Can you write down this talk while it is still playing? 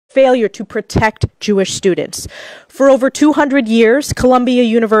failure to protect Jewish students. For over 200 years, Columbia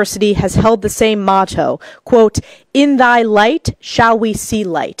University has held the same motto, quote, "In thy light shall we see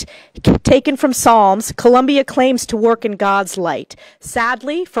light." Taken from Psalms, Columbia claims to work in God's light.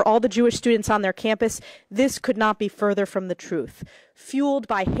 Sadly, for all the Jewish students on their campus, this could not be further from the truth. Fueled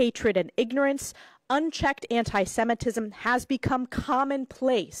by hatred and ignorance, unchecked anti-Semitism has become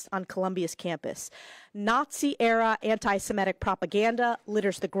commonplace on Columbia's campus. Nazi-era anti-Semitic propaganda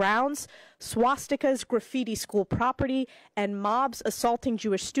litters the grounds, swastikas graffiti school property, and mobs assaulting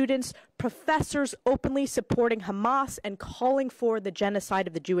Jewish students, professors openly supporting Hamas and calling for the genocide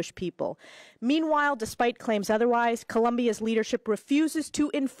of the Jewish people. Meanwhile, despite claims otherwise, Columbia's leadership refuses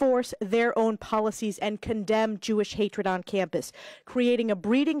to enforce their own policies and condemn Jewish hatred on campus, creating a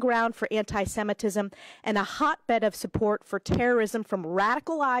breeding ground for anti-Semitism and a hotbed of support for terrorism from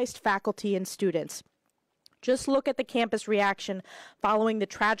radicalized faculty and students. Just look at the campus reaction following the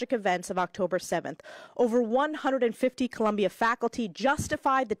tragic events of October 7th. Over 150 Columbia faculty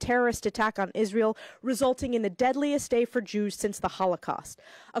justified the terrorist attack on Israel, resulting in the deadliest day for Jews since the Holocaust.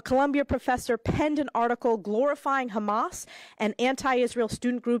 A Columbia professor penned an article glorifying Hamas, and anti-Israel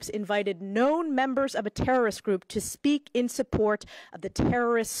student groups invited known members of a terrorist group to speak in support of the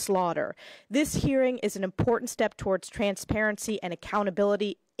terrorist slaughter. This hearing is an important step towards transparency and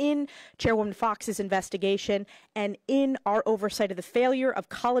accountability in Chairwoman Foxx's investigation and in our oversight of the failure of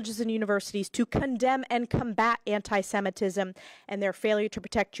colleges and universities to condemn and combat anti-Semitism and their failure to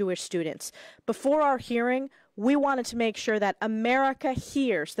protect Jewish students. Before our hearing, we wanted to make sure that America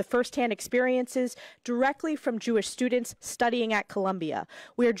hears the firsthand experiences directly from Jewish students studying at Columbia.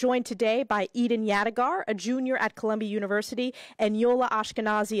 We are joined today by Eden Yadigar, a junior at Columbia University, and Yola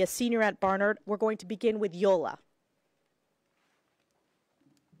Ashkenazi, a senior at Barnard. We're going to begin with Yola.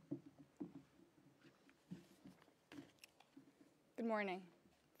 Good morning.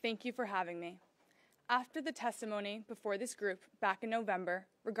 Thank you for having me. After the testimony before this group back in November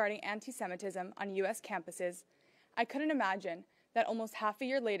regarding anti-Semitism on U.S. campuses, I couldn't imagine that almost half a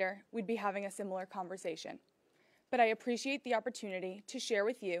year later we'd be having a similar conversation. But I appreciate the opportunity to share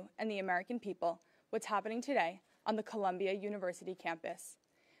with you and the American people what's happening today on the Columbia University campus.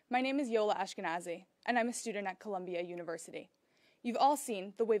 My name is Yola Ashkenazi, and I'm a student at Columbia University. You've all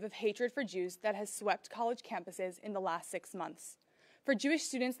seen the wave of hatred for Jews that has swept college campuses in the last 6 months. For Jewish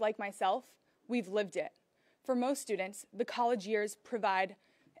students like myself, we've lived it. For most students, the college years provide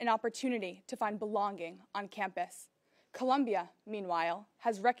an opportunity to find belonging on campus. Columbia, meanwhile,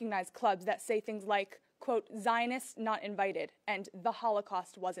 has recognized clubs that say things like, quote, "Zionists not invited," and "the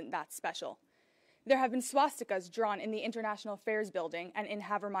Holocaust wasn't that special." There have been swastikas drawn in the International Affairs Building and in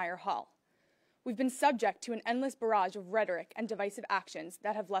Havermeyer Hall. We've been subject to an endless barrage of rhetoric and divisive actions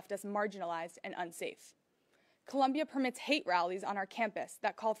that have left us marginalized and unsafe. Columbia permits hate rallies on our campus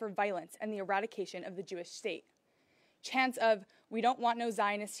that call for violence and the eradication of the Jewish state. Chants of "we don't want no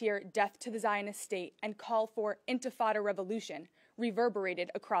Zionists here, death to the Zionist state," and call for intifada revolution reverberated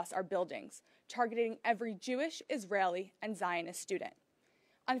across our buildings, targeting every Jewish, Israeli, and Zionist student.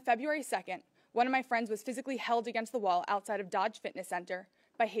 On February 2nd, one of my friends was physically held against the wall outside of Dodge Fitness Center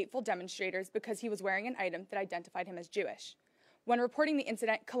by hateful demonstrators because he was wearing an item that identified him as Jewish. When reporting the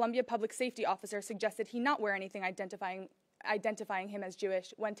incident, Columbia public safety officer suggested he not wear anything identifying him as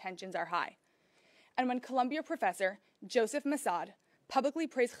Jewish when tensions are high. And when Columbia professor Joseph Massad publicly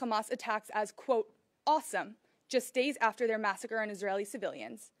praised Hamas attacks as, quote, "awesome," just days after their massacre on Israeli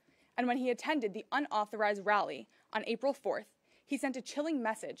civilians, and when he attended the unauthorized rally on April 4th, he sent a chilling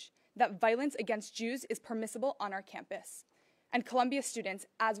message that violence against Jews is permissible on our campus. And Columbia students,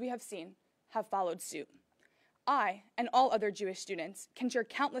 as we have seen, have followed suit. I, and all other Jewish students, can share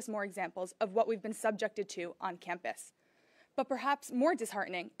countless more examples of what we've been subjected to on campus. But perhaps more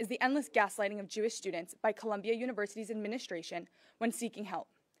disheartening is the endless gaslighting of Jewish students by Columbia University's administration when seeking help.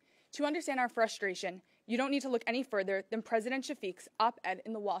 To understand our frustration, you don't need to look any further than President Shafiq's op-ed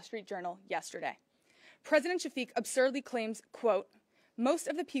in the Wall Street Journal yesterday. President Shafiq absurdly claims, quote, "most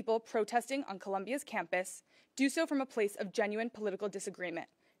of the people protesting on Columbia's campus do so from a place of genuine political disagreement,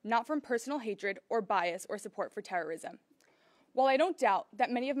 not from personal hatred or bias or support for terrorism." While I don't doubt that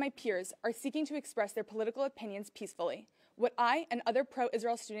many of my peers are seeking to express their political opinions peacefully, what I and other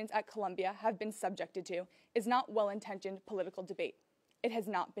pro-Israel students at Columbia have been subjected to is not well-intentioned political debate. It has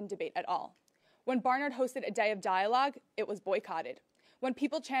not been debate at all. When Barnard hosted a day of dialogue, it was boycotted. When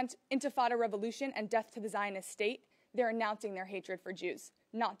people chant intifada revolution and death to the Zionist state, they're announcing their hatred for Jews,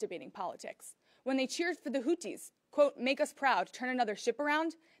 not debating politics. When they cheered for the Houthis, quote, "make us proud, turn another ship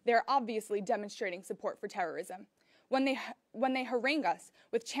around," they're obviously demonstrating support for terrorism. When they harangue us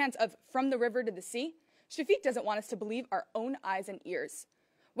with chants of "from the river to the sea," Shafiq doesn't want us to believe our own eyes and ears.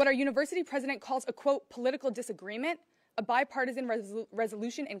 What our university president calls a, quote, political disagreement, a bipartisan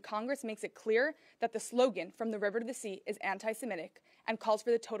resolution in Congress makes it clear that the slogan from the river to the sea is anti-Semitic and calls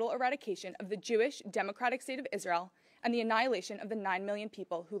for the total eradication of the Jewish Democratic State of Israel and the annihilation of the 9 million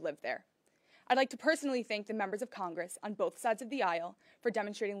people who live there. I'd like to personally thank the members of Congress on both sides of the aisle for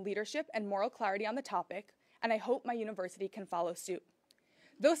demonstrating leadership and moral clarity on the topic, and I hope my university can follow suit.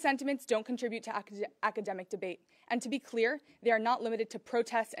 Those sentiments don't contribute to academic debate, and to be clear, they are not limited to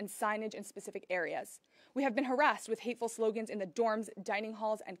protests and signage in specific areas. We have been harassed with hateful slogans in the dorms, dining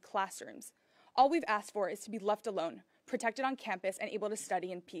halls, and classrooms. All we've asked for is to be left alone, protected on campus, and able to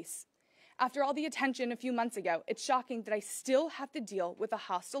study in peace. After all the attention a few months ago, it's shocking that I still have to deal with a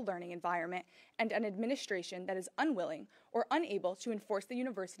hostile learning environment and an administration that is unwilling or unable to enforce the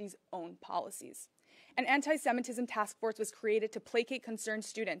university's own policies. An anti-Semitism task force was created to placate concerned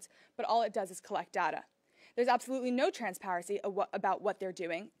students, but all it does is collect data. There's absolutely no transparency about what they're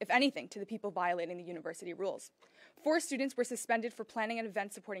doing, if anything, to the people violating the university rules. 4 students were suspended for planning an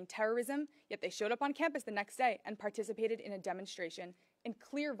event supporting terrorism, yet they showed up on campus the next day and participated in a demonstration in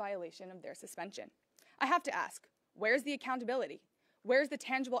clear violation of their suspension. I have to ask, where's the accountability? Where's the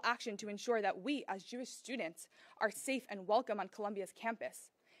tangible action to ensure that we, as Jewish students, are safe and welcome on Columbia's campus?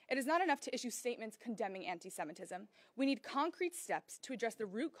 It is not enough to issue statements condemning anti-Semitism. We need concrete steps to address the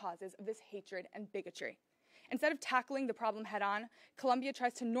root causes of this hatred and bigotry. Instead of tackling the problem head-on, Columbia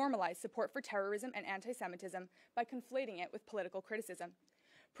tries to normalize support for terrorism and anti-Semitism by conflating it with political criticism.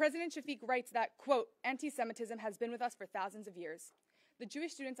 President Shafik writes that, quote, anti-Semitism has been with us for thousands of years. The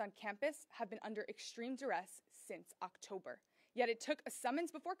Jewish students on campus have been under extreme duress since October. Yet it took a summons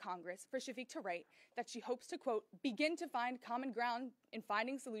before Congress for Shafik to write that she hopes to, quote, begin to find common ground in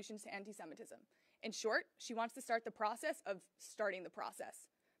finding solutions to anti-Semitism. In short, she wants to start the process of starting the process.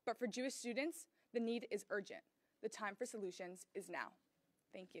 But for Jewish students, the need is urgent. The time for solutions is now.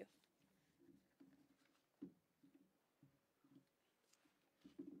 Thank you.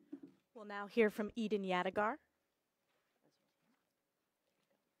 We'll now hear from Eden Yadigar.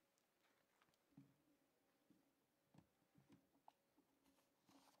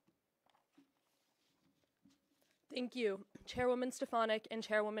 Thank you, Chairwoman Stefanik and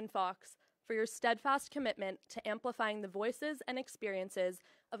Chairwoman Foxx, for your steadfast commitment to amplifying the voices and experiences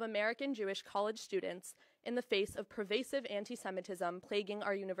of American Jewish college students in the face of pervasive anti-Semitism plaguing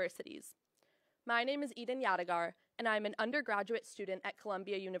our universities. My name is Eden Yadigar, and I am an undergraduate student at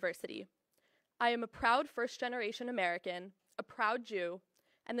Columbia University. I am a proud first-generation American, a proud Jew,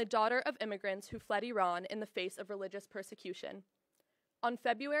 and the daughter of immigrants who fled Iran in the face of religious persecution. On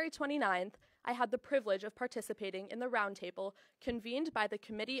February 29th, I had the privilege of participating in the roundtable convened by the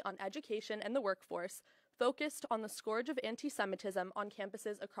Committee on Education and the Workforce, focused on the scourge of anti-Semitism on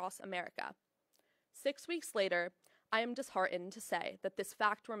campuses across America. 6 weeks later, I am disheartened to say that this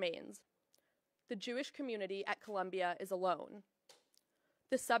fact remains. The Jewish community at Columbia is alone.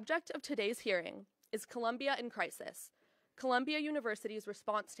 The subject of today's hearing is Columbia in Crisis, Columbia University's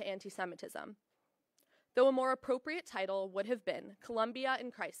response to anti-Semitism. Though a more appropriate title would have been Columbia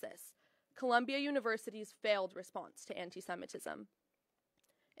in Crisis, Columbia University's failed response to anti-Semitism.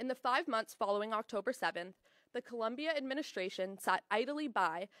 In the 5 months following October 7th, the Columbia administration sat idly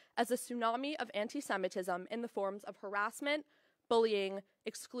by as a tsunami of anti-Semitism in the forms of harassment, bullying,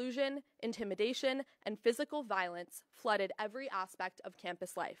 exclusion, intimidation, and physical violence flooded every aspect of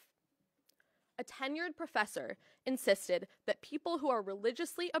campus life. A tenured professor insisted that people who are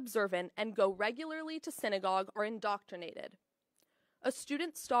religiously observant and go regularly to synagogue are indoctrinated. A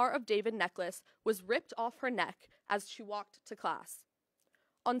student Star of David necklace was ripped off her neck as she walked to class.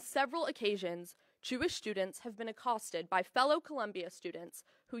 On several occasions, Jewish students have been accosted by fellow Columbia students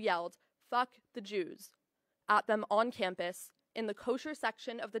who yelled, "Fuck the Jews," at them on campus, in the kosher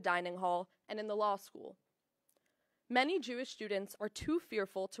section of the dining hall, and in the law school. Many Jewish students are too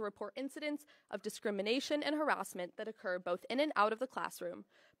fearful to report incidents of discrimination and harassment that occur both in and out of the classroom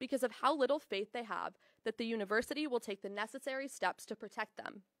because of how little faith they have that the university will take the necessary steps to protect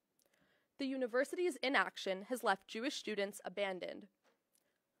them. The university's inaction has left Jewish students abandoned.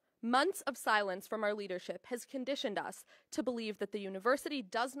 Months of silence from our leadership has conditioned us to believe that the university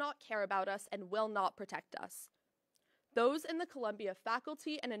does not care about us and will not protect us. Those in the Columbia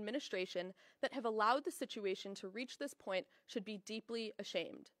faculty and administration that have allowed the situation to reach this point should be deeply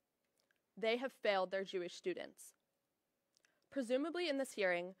ashamed. They have failed their Jewish students. Presumably in this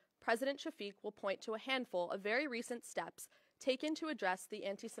hearing, President Shafik will point to a handful of very recent steps taken to address the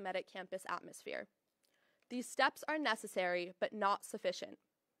anti-Semitic campus atmosphere. These steps are necessary but not sufficient.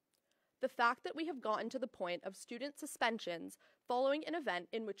 The fact that we have gotten to the point of student suspensions following an event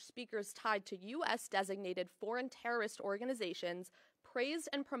in which speakers tied to U.S.-designated foreign terrorist organizations praised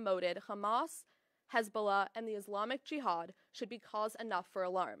and promoted Hamas, Hezbollah, and the Islamic Jihad should be cause enough for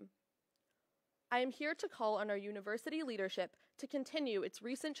alarm. I am here to call on our university leadership to continue its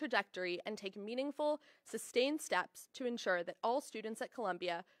recent trajectory and take meaningful, sustained steps to ensure that all students at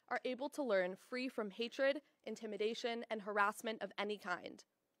Columbia are able to learn free from hatred, intimidation, and harassment of any kind.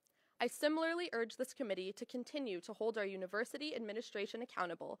 I similarly urge this committee to continue to hold our university administration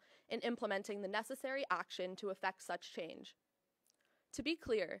accountable in implementing the necessary action to effect such change. To be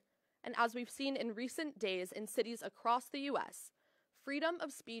clear, and as we've seen in recent days in cities across the U.S., freedom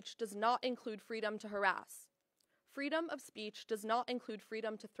of speech does not include freedom to harass. Freedom of speech does not include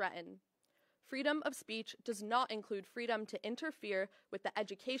freedom to threaten. Freedom of speech does not include freedom to interfere with the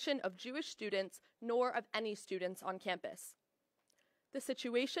education of Jewish students nor of any students on campus. The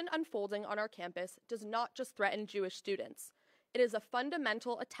situation unfolding on our campus does not just threaten Jewish students. It is a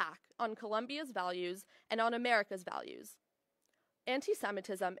fundamental attack on Columbia's values and on America's values.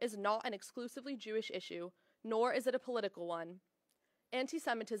 Anti-Semitism is not an exclusively Jewish issue, nor is it a political one.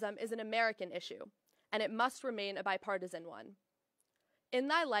 Anti-Semitism is an American issue, and it must remain a bipartisan one. In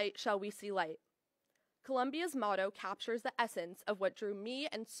thy light shall we see light. Columbia's motto captures the essence of what drew me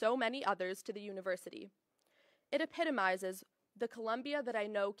and so many others to the university. It epitomizes the Columbia that I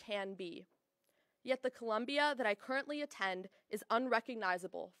know can be. Yet the Columbia that I currently attend is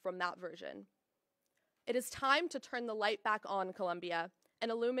unrecognizable from that version. It is time to turn the light back on, Columbia, and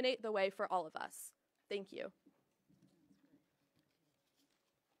illuminate the way for all of us. Thank you.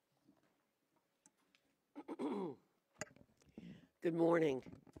 Good morning.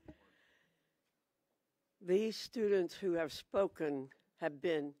 These students who have spoken have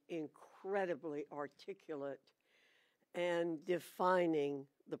been incredibly articulate and defining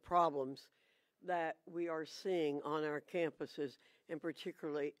the problems that we are seeing on our campuses, and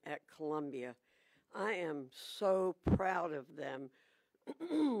particularly at Columbia. I am so proud of them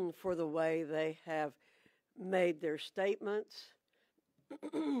for the way they have made their statements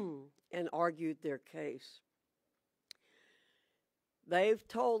and argued their case. They've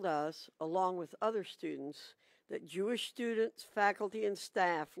told us, along with other students, that Jewish students, faculty, and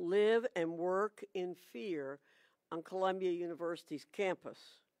staff live and work in fear on Columbia University's campus.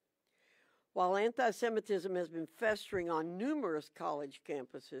 While anti-Semitism has been festering on numerous college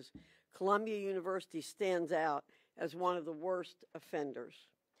campuses, Columbia University stands out as one of the worst offenders.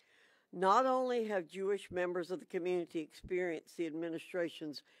 Not only have Jewish members of the community experienced the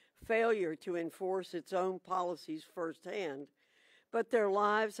administration's failure to enforce its own policies firsthand, but their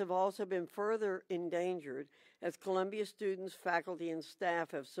lives have also been further endangered as Columbia students, faculty, and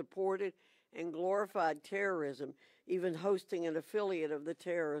staff have supported and glorified terrorism, even hosting an affiliate of the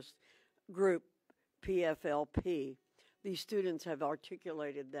terrorist group PFLP. These students have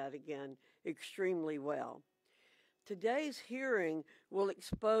articulated that again extremely well. Today's hearing will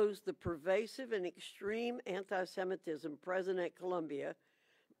expose the pervasive and extreme anti-Semitism present at Columbia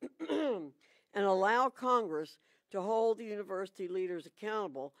and allow Congress to hold the university leaders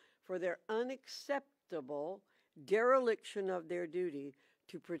accountable for their unacceptable dereliction of their duty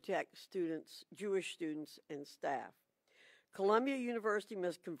to protect students, Jewish students, and staff. Columbia University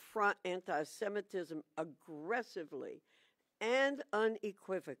must confront anti-Semitism aggressively and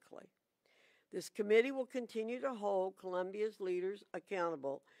unequivocally. This committee will continue to hold Columbia's leaders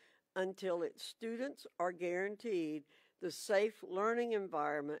accountable until its students are guaranteed the safe learning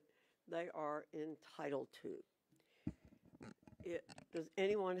environment they are entitled to. Does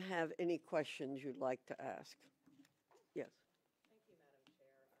anyone have any questions you'd like to ask? Yes. Thank you, Madam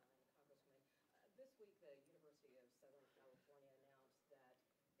Chair and Congresswoman. This week, the University of Southern California announced that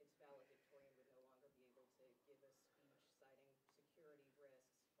its valedictorian would no longer be able to give a speech citing security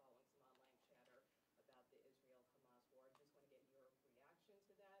risks following some online chatter about the Israel-Hamas war. I just want to get your reaction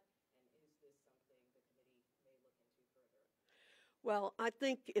to that, and is this something the committee may look into further? Well, I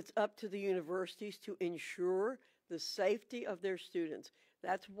think it's up to the universities to ensure the safety of their students.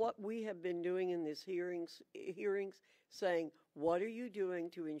 That's what we have been doing in these hearings, saying, what are you doing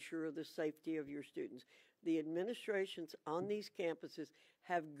to ensure the safety of your students? The administrations on these campuses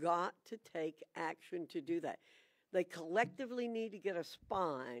have got to take action to do that. They collectively need to get a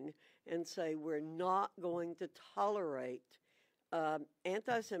spine and say, we're not going to tolerate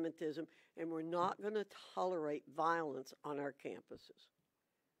anti-Semitism, and we're not going to tolerate violence on our campuses.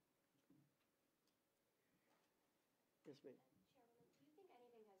 Yes, ma'am. Chairwoman, do you think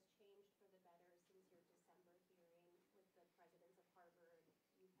anything has changed for the better since your December hearing with the presidents of Harvard,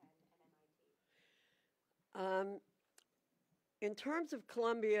 UPenn, and MIT? In terms of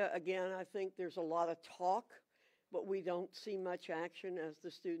Columbia, again, I think there's a lot of talk, but we don't see much action, as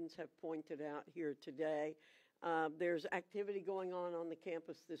the students have pointed out here today. There's activity going on the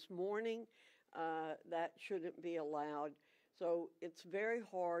campus this morning that shouldn't be allowed. So it's very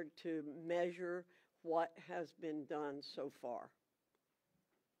hard to measure what has been done so far.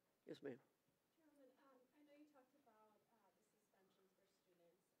 Yes, ma'am. Chairman, I know you talked about the suspensions for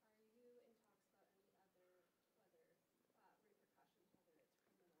students. Are you in talks about any other repercussions, whether it's criminal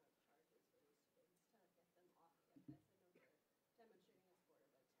charges for these students to get them off campus? I know they're demonstrating in support of a terrorism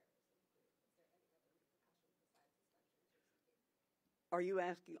group. Is there any other repercussions besides suspensions you're seeking? Are you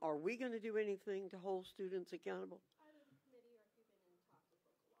asking, are we going to do anything to hold students accountable? Either the committee or if you've been in talks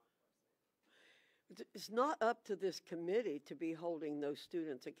with local law enforcement. It's not up to this committee to be holding those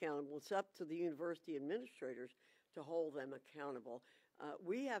students accountable. It's up to the university administrators to hold them accountable.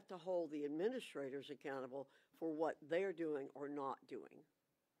 We have to hold the administrators accountable for what they're doing or not doing.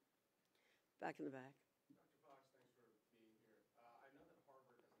 Back in the back. Dr. Fox, thanks for being here. I know that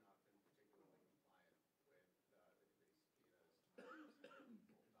Harvard has not been particularly compliant with the committee's subpoenas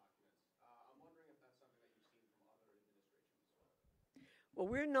documents. I'm wondering if that's something that you've seen from other administrations as well. Well,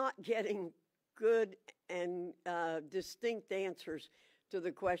 we're not getting good and distinct answers to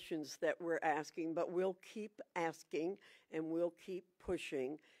the questions that we're asking, but we'll keep asking and we'll keep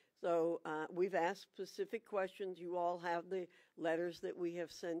pushing. So we've asked specific questions. You all have the letters that we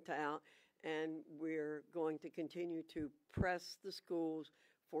have sent out, and we're going to continue to press the schools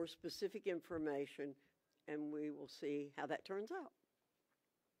for specific information, and we will see how that turns out.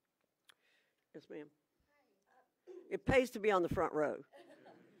 Yes, ma'am. It pays to be on the front row.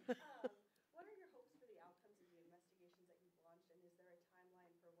 What are your hopes for the outcomes of the investigations that you've launched, and is there a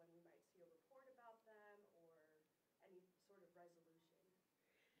timeline for when we might see a report about them or any sort of resolution?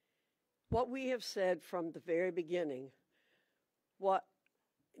 What we have said from the very beginning, what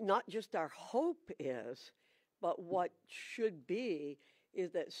not just our hope is, but what should be,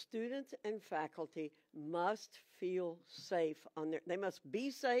 is that students and faculty must feel safe they must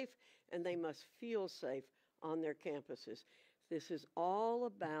be safe and they must feel safe on their campuses. This is all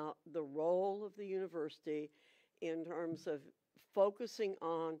about the role of the university in terms of focusing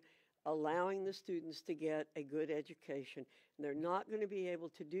on allowing the students to get a good education. And they're not going to be able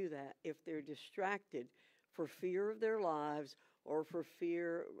to do that if they're distracted for fear of their lives or for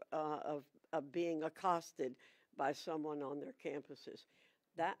fear of being accosted by someone on their campuses.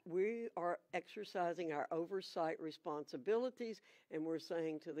 That we are exercising our oversight responsibilities, and we're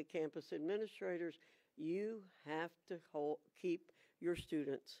saying to the campus administrators, you have to keep your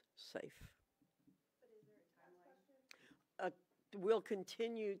students safe. But is there a timeline? We'll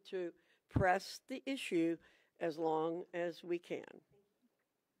continue to press the issue as long as we can.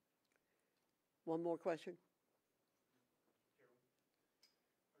 One more question? Carol, are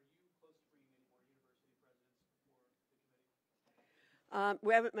you close to bringing any more university presidents before the committee?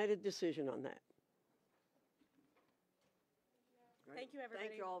 We haven't made a decision on that. Thank you, everybody.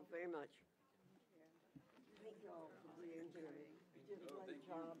 Thank you all very much. Thank you all for being here. You did a great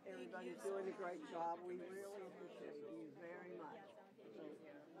job. Everybody's doing a great job. We really appreciate you very much.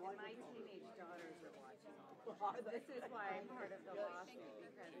 And my teenage daughters are watching. This is why I'm part of the lawsuit,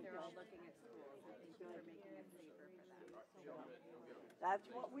 because they're all looking at schools. I think we're making it safer for them. That's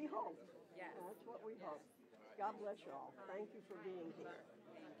what we hope. Yes. That's what we hope. God bless you all. Thank you for being here.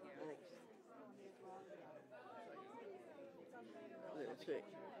 Thanks. Let's see.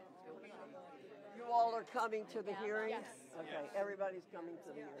 You all are coming to the hearing? Yes. Okay, everybody's coming to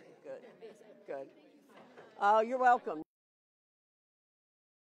the hearing. Good. Good. You're welcome.